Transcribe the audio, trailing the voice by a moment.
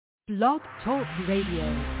Blog Talk Radio.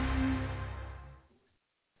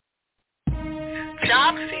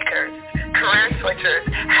 Job seekers, career switchers,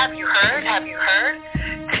 have you heard?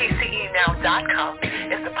 TCEnow.com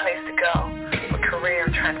is the place to go for career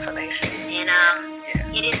transformation. And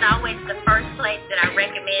it is always the first place that I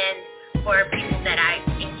recommend for people that I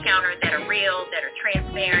encounter that are real, that are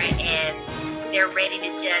transparent, and they're ready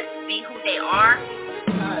to just be who they are.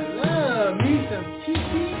 I love me some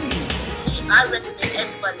TCE. I recommend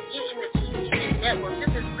everybody get in the TCE network.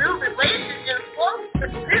 This is real relationships, folks.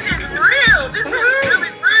 This is real. This is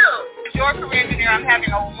really real. As your career engineer, I'm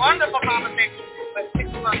having a wonderful conversation with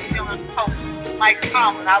 6-month children's coach, Mike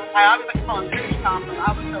Tomlin. I always like to call him Coach Tomlin.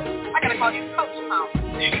 I gotta call you Coach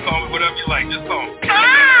Tomlin. You can call me whatever you like. Just call me.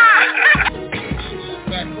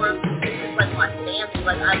 Network. This is like my family.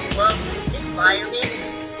 Like, I love this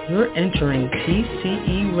environment. You're entering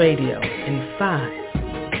TCE Radio in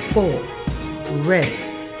 5, 4, ready,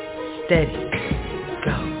 steady,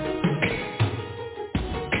 go.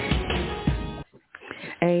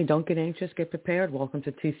 Hey, don't get anxious, get prepared. Welcome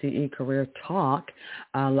to TCE Career Talk,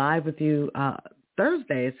 live with you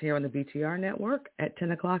Thursdays here on the BTR Network at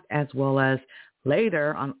 10 o'clock, as well as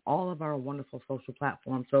later on all of our wonderful social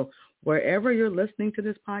platforms. So wherever you're listening to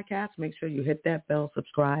this podcast, make sure you hit that bell,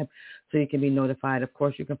 subscribe, so you can be notified. Of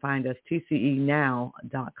course, you can find us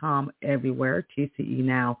TCEnow.com everywhere,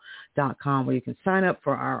 TCEnow.com, where you can sign up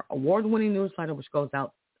for our award-winning newsletter, which goes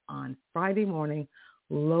out on Friday morning,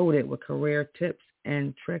 loaded with career tips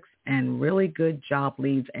and tricks and really good job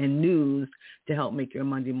leads and news to help make your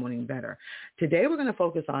Monday morning better. Today, we're going to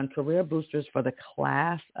focus on career boosters for the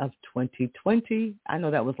class of 2020. I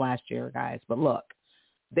know that was last year, guys, but look,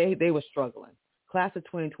 they were struggling. Class of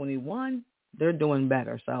 2021, they're doing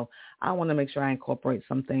better. So I want to make sure I incorporate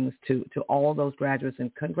some things to all those graduates.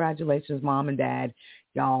 And congratulations, Mom and Dad.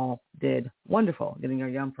 Y'all did wonderful getting your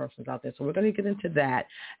young persons out there. So we're going to get into that.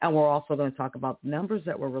 And we're also going to talk about numbers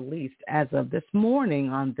that were released as of this morning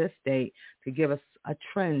on this date to give us a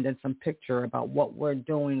trend and some picture about what we're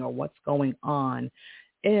doing or what's going on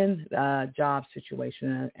in the job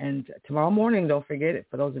situation. And tomorrow morning, don't forget it,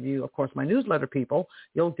 for those of you, of course, my newsletter people,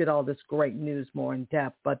 you'll get all this great news more in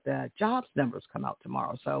depth, but the jobs numbers come out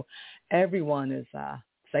tomorrow. So everyone is,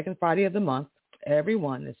 second Friday of the month,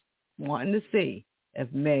 everyone is wanting to see if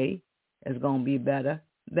May is going to be better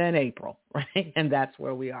than April, right? And that's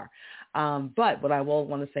where we are. But what I will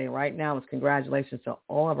want to say right now is congratulations to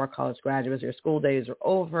all of our college graduates. Your school days are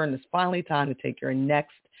over, and it's finally time to take your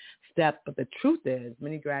next step. But the truth is,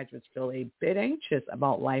 many graduates feel a bit anxious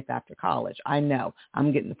about life after college. I know.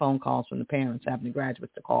 I'm getting the phone calls from the parents having the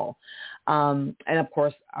graduates to call. And, of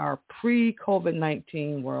course, our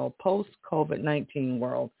pre-COVID-19 world, post-COVID-19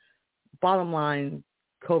 world, bottom line,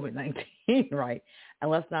 COVID-19, right?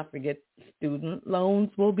 And let's not forget, student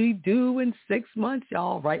loans will be due in 6 months,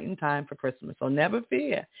 y'all, right in time for Christmas. So never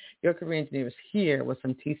fear. Your career engineer is here with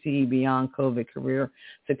some TCE Beyond COVID career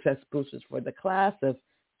success boosters for the class of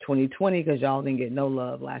 2020, because y'all didn't get no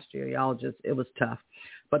love last year. It was tough.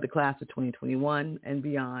 But the class of 2021 and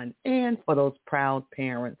beyond, and for those proud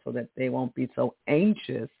parents so that they won't be so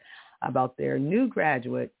anxious about their new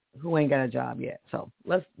graduate who ain't got a job yet. So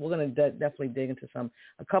we're going to definitely dig into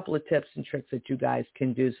a couple of tips and tricks that you guys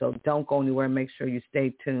can do. So don't go anywhere. Make sure you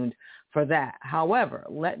stay tuned for that. However,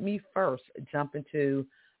 let me first jump into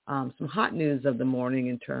some hot news of the morning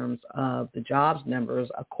in terms of the jobs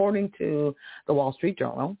numbers, according to the Wall Street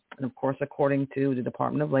Journal, and of course, according to the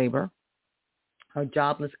Department of Labor. Our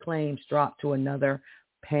jobless claims dropped to another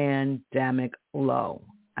pandemic low,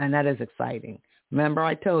 and that is exciting. Remember,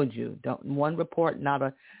 I told you, one report, not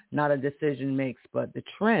a decision makes, but the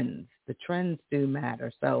trends do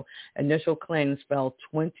matter. So initial claims fell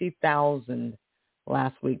 20,000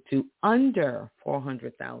 last week to under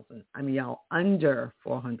 400,000. I mean, y'all, under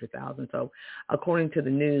 400,000. So according to the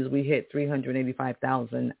news, we hit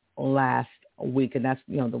 385,000 last week, and that's,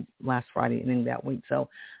 the last Friday ending that week. So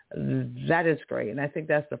that is great. And I think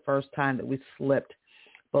that's the first time that we slipped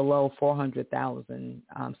below 400,000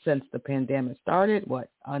 since the pandemic started,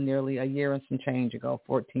 nearly a year and some change ago,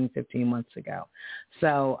 14, 15 months ago.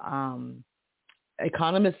 So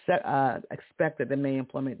economists expect that the May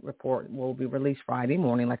employment report will be released Friday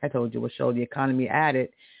morning. Like I told you, will show the economy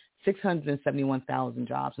added 671,000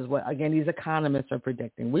 jobs is what, again, these economists are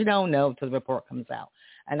predicting. We don't know until the report comes out.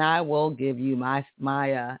 And I will give you my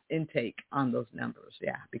intake on those numbers,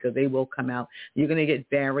 because they will come out. You're going to get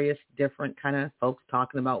various different kind of folks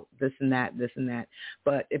talking about this and that.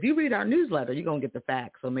 But if you read our newsletter, you're going to get the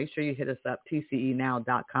facts. So make sure you hit us up,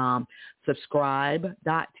 TCEnow.com,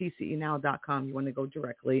 subscribe.tcenow.com. You want to go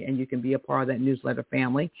directly, and you can be a part of that newsletter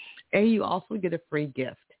family. And you also get a free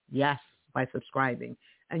gift. Yes, by subscribing.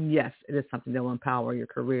 And yes, it is something that will empower your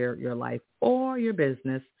career, your life, or your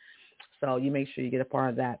business. So you make sure you get a part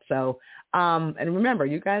of that. So, and remember,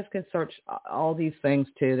 you guys can search all these things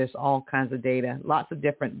too. There's all kinds of data, lots of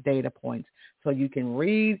different data points. So you can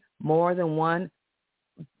read more than one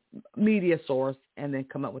media source and then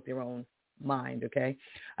come up with your own mind. Okay.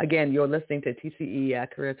 Again, you're listening to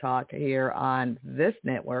TCE Career Talk here on this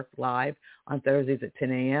network live on Thursdays at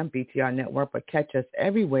 10 a.m. BTR Network, but catch us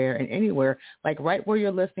everywhere and anywhere, like right where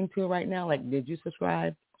you're listening to right now. Like, did you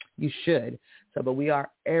subscribe? You should. So, but we are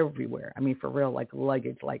everywhere. I mean, for real, like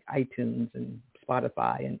luggage, like iTunes and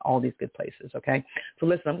Spotify and all these good places. Okay. So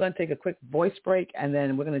listen, I'm going to take a quick voice break and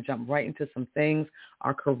then we're going to jump right into some things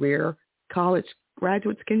our career college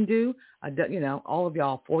graduates can do. All of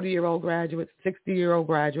y'all 40-year-old graduates, 60-year-old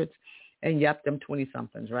graduates, and yep, them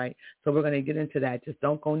 20-somethings, right? So we're going to get into that. Just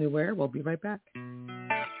don't go anywhere. We'll be right back.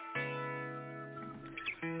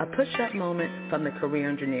 A push-up moment from the career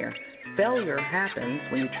engineer. Failure happens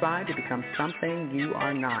when you try to become something you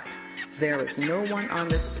are not. There is no one on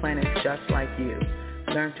this planet just like you.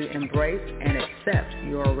 Learn to embrace and accept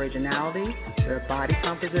your originality, your body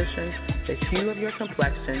composition, the hue of your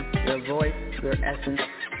complexion, your voice, your essence,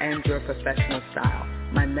 and your professional style.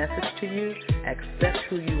 My message to you, accept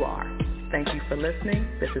who you are. Thank you for listening.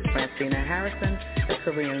 This is Francina Harrison, the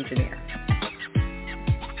career engineer.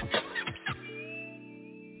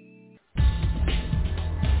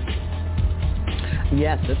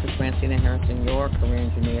 Yes, this is Francina Harrison, your career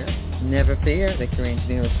engineer. Never fear, the career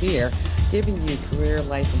engineer is here, giving you career,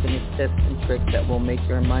 life, and business tips and tricks that will make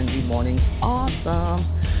your Monday morning awesome.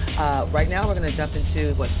 Right now, we're going to jump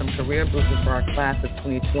into some career boosters for our class of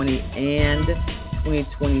 2020 and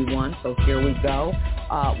 2021. So here we go.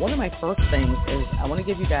 One of my first things is I want to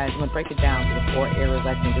give you guys, I'm going to break it down to the 4 areas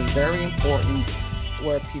I think is very important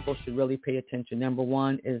where people should really pay attention. Number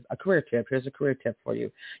one is a career tip. Here's a career tip for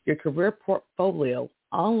you. Your career portfolio,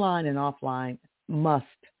 online and offline, must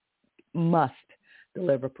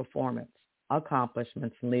deliver performance,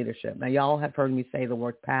 accomplishments, and leadership. Now, y'all have heard me say the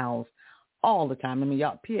word PALS all the time. I mean,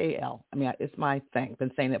 y'all, PAL. I mean, it's my thing. I've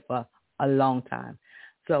been saying it for a long time.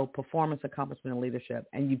 So performance, accomplishment, and leadership.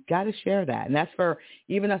 And you've got to share that. And that's for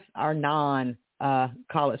even us, our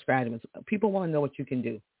non-college graduates. People want to know what you can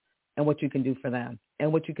do and what you can do for them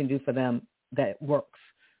and what you can do for them that works,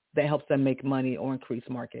 that helps them make money or increase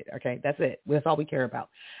market. Okay, that's it. That's all we care about.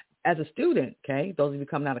 As a student, okay, those of you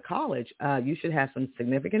coming out of college, you should have some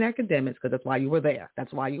significant academics because that's why you were there.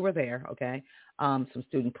 That's why you were there, okay? Some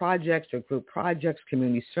student projects or group projects,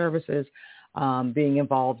 community services, being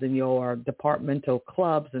involved in your departmental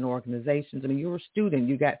clubs and organizations. I mean, you're a student.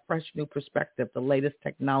 You got fresh new perspective, the latest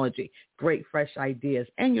technology, great fresh ideas,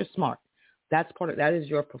 and you're smart. That is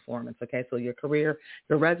your performance, okay? So your career,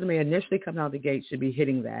 your resume initially coming out of the gate should be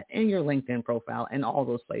hitting that, and your LinkedIn profile and all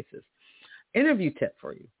those places. Interview tip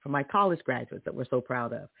for you, for my college graduates that we're so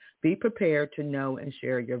proud of. Be prepared to know and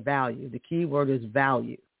share your value. The key word is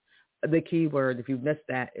value. The key word, if you've missed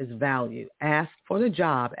that, is value. Ask for the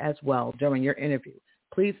job as well during your interview.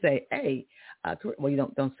 Please say, hey, well, you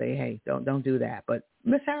don't say, hey, don't do that. But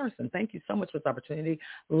Ms. Harrison, thank you so much for this opportunity.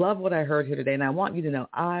 Love what I heard here today. And I want you to know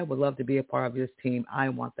I would love to be a part of this team. I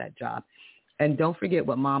want that job. And don't forget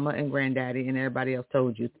what mama and granddaddy and everybody else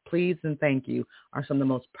told you. Please and thank you are some of the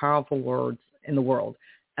most powerful words in the world.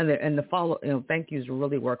 And the follow, thank yous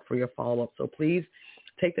really work for your follow-up. So please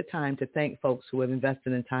take the time to thank folks who have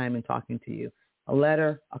invested in time in talking to you. A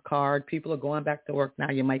letter, a card. People are going back to work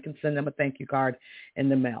now. You might can send them a thank you card in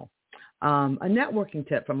the mail. A networking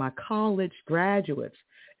tip for my college graduates.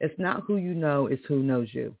 It's not who you know, it's who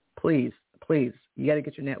knows you. Please, you got to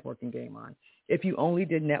get your networking game on. If you only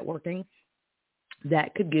did networking,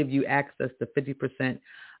 that could give you access to 50%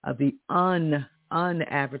 of the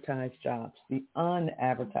unadvertised jobs.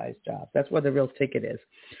 That's where the real ticket is.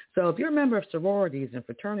 So if you're a member of sororities and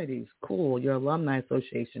fraternities, cool, your alumni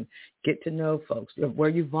association, get to know folks, where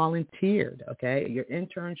you volunteered, okay, your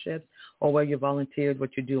internships or where you volunteered,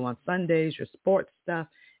 what you do on Sundays, your sports stuff,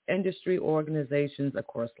 industry organizations, of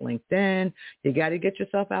course, LinkedIn. You got to get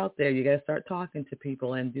yourself out there. You got to start talking to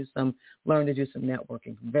people and learn to do some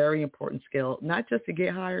networking. Very important skill, not just to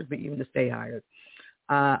get hired, but even to stay hired.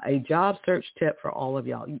 A job search tip for all of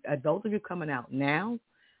y'all. Those of you coming out now,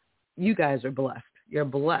 you guys are blessed. You're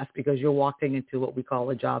blessed because you're walking into what we call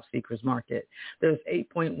a job seekers market. There's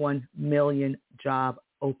 8.1 million job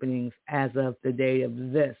openings as of the day of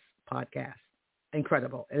this podcast.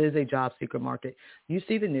 incredible. It is a job seeker market. You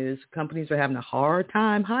see the news. Companies are having a hard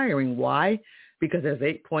time hiring. Why? Because there's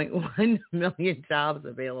 8.1 million jobs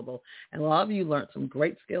available. And a lot of you learned some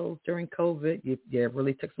great skills during COVID. You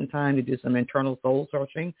really took some time to do some internal soul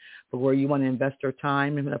searching for where you want to invest your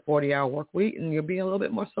time in a 40-hour work week, and you're being a little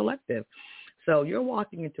bit more selective. So you're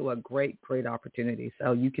walking into a great opportunity.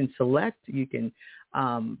 So you can select, you can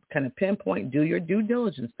kind of pinpoint, do your due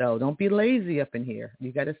diligence, though. Don't be lazy up in here.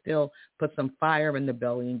 You got to still put some fire in the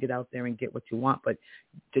belly and get out there and get what you want. But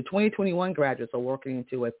the 2021 graduates are working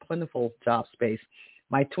into a plentiful job space.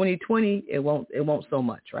 My 2020, it won't so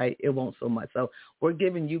much, right? It won't so much. So we're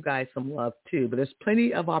giving you guys some love, too. But there's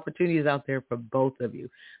plenty of opportunities out there for both of you.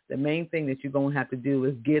 The main thing that you're going to have to do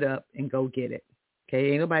is get up and go get it.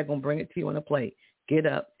 Okay, ain't nobody going to bring it to you on a plate. Get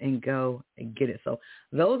up and go and get it. So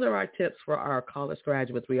those are our tips for our college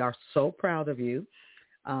graduates. We are so proud of you.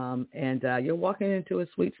 And you're walking into a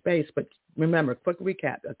sweet space. But remember, quick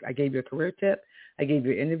recap. I gave you a career tip. I gave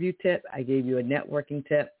you an interview tip. I gave you a networking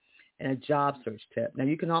tip and a job search tip. Now,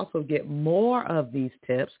 you can also get more of these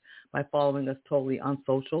tips by following us totally on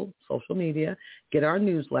social media. Get our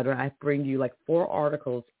newsletter. I bring you like 4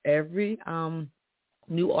 articles every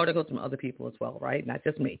new articles from other people as well, right? Not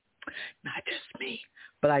just me.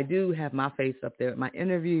 But I do have my face up there with my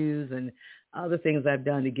interviews and other things I've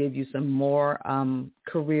done to give you some more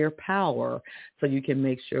career power so you can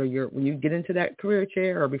make sure when you get into that career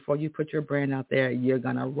chair or before you put your brand out there, you're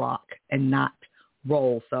going to rock and not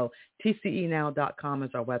roll. So tcenow.com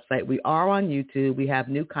is our website. We are on YouTube. We have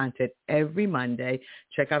new content every Monday.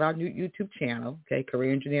 Check out our new YouTube channel, okay,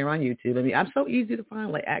 Career Engineer on YouTube. I mean, I'm so easy to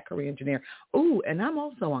find, like at Career Engineer. Ooh, and I'm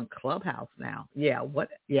also on Clubhouse now. Yeah,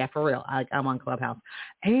 for real. I'm on Clubhouse.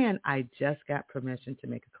 And I just got permission to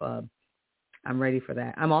make a club. I'm ready for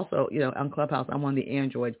that. I'm also, on Clubhouse, I'm one of the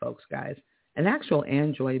Android folks, guys. An actual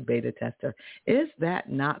Android beta tester. Is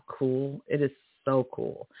that not cool? It is so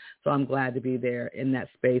cool. So I'm glad to be there in that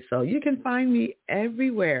space. So you can find me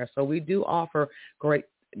everywhere. So we do offer great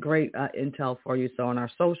intel for you. So on our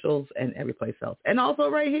socials and every place else. And also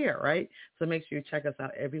right here, right? So make sure you check us out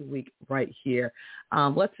every week right here.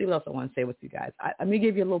 Let's see what else I want to say with you guys. Let me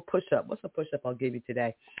give you a little push-up. What's the push-up I'll give you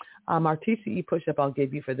today? Our TCE push-up I'll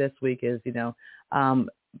give you for this week is,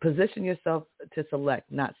 position yourself to select,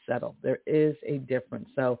 not settle. There is a difference.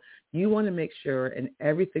 So you want to make sure in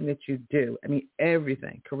everything that you do,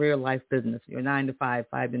 everything, career, life, business, your 9 to 5,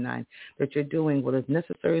 5 to 9, that you're doing what is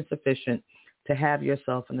necessary and sufficient to have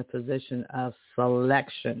yourself in a position of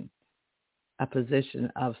selection,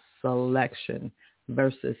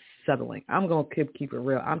 versus settling. I'm going to keep it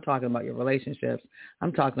real. I'm talking about your relationships.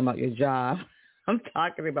 I'm talking about your job. I'm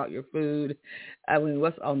talking about your food.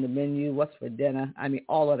 What's on the menu, what's for dinner.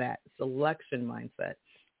 All of that. Selection mindset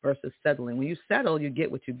versus settling. When you settle, you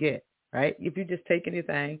get what you get, right? If you just take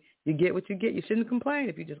anything, you get what you get. You shouldn't complain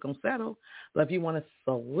if you're just going to settle. But if you want to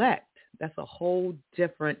select, that's a whole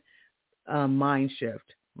different mind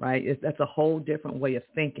shift, right? That's a whole different way of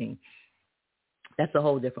thinking. That's a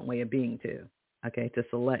whole different way of being too, okay? To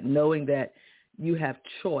select, knowing that you have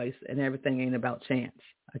choice and everything ain't about chance.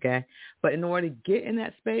 Okay. But in order to get in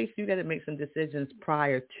that space, you got to make some decisions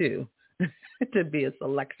prior to be a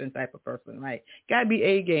selection type of person, right? Got to be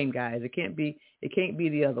A game, guys. It can't be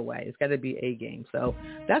the other way. It's got to be A game. So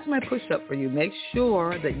that's my push up for you. Make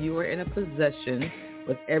sure that you are in a position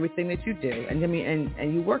with everything that you do. And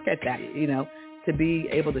and you work at that, to be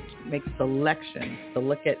able to make selections, to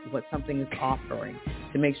look at what something is offering,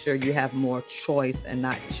 to make sure you have more choice and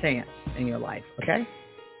not chance in your life. Okay.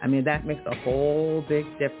 That makes a whole big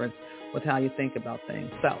difference with how you think about things.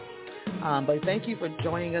 So, but thank you for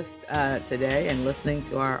joining us today and listening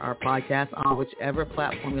to our podcast on whichever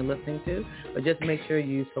platform you're listening to. But just make sure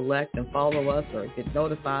you select and follow us or get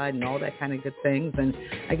notified and all that kind of good things. And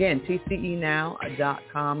again,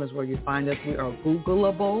 tcenow.com is where you find us. We are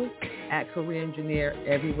Googleable at Career Engineer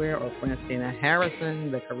everywhere, or Francina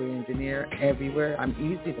Harrison, the Career Engineer everywhere. I'm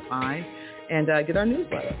easy to find. And get our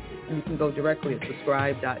newsletter. And you can go directly at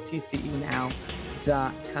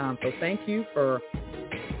subscribe.tcenow.com. So thank you for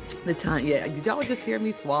the time. Yeah, did y'all just hear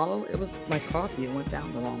me swallow? It was my coffee. It went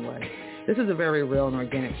down the wrong way. This is a very real and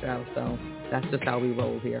organic show, so that's just how we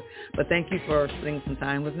roll here. But thank you for spending some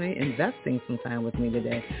time with me, investing some time with me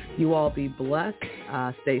today. You all be blessed.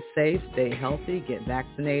 Stay safe. Stay healthy. Get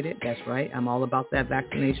vaccinated. That's right. I'm all about that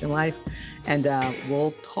vaccination life. And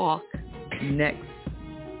we'll talk next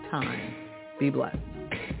time. Be blessed.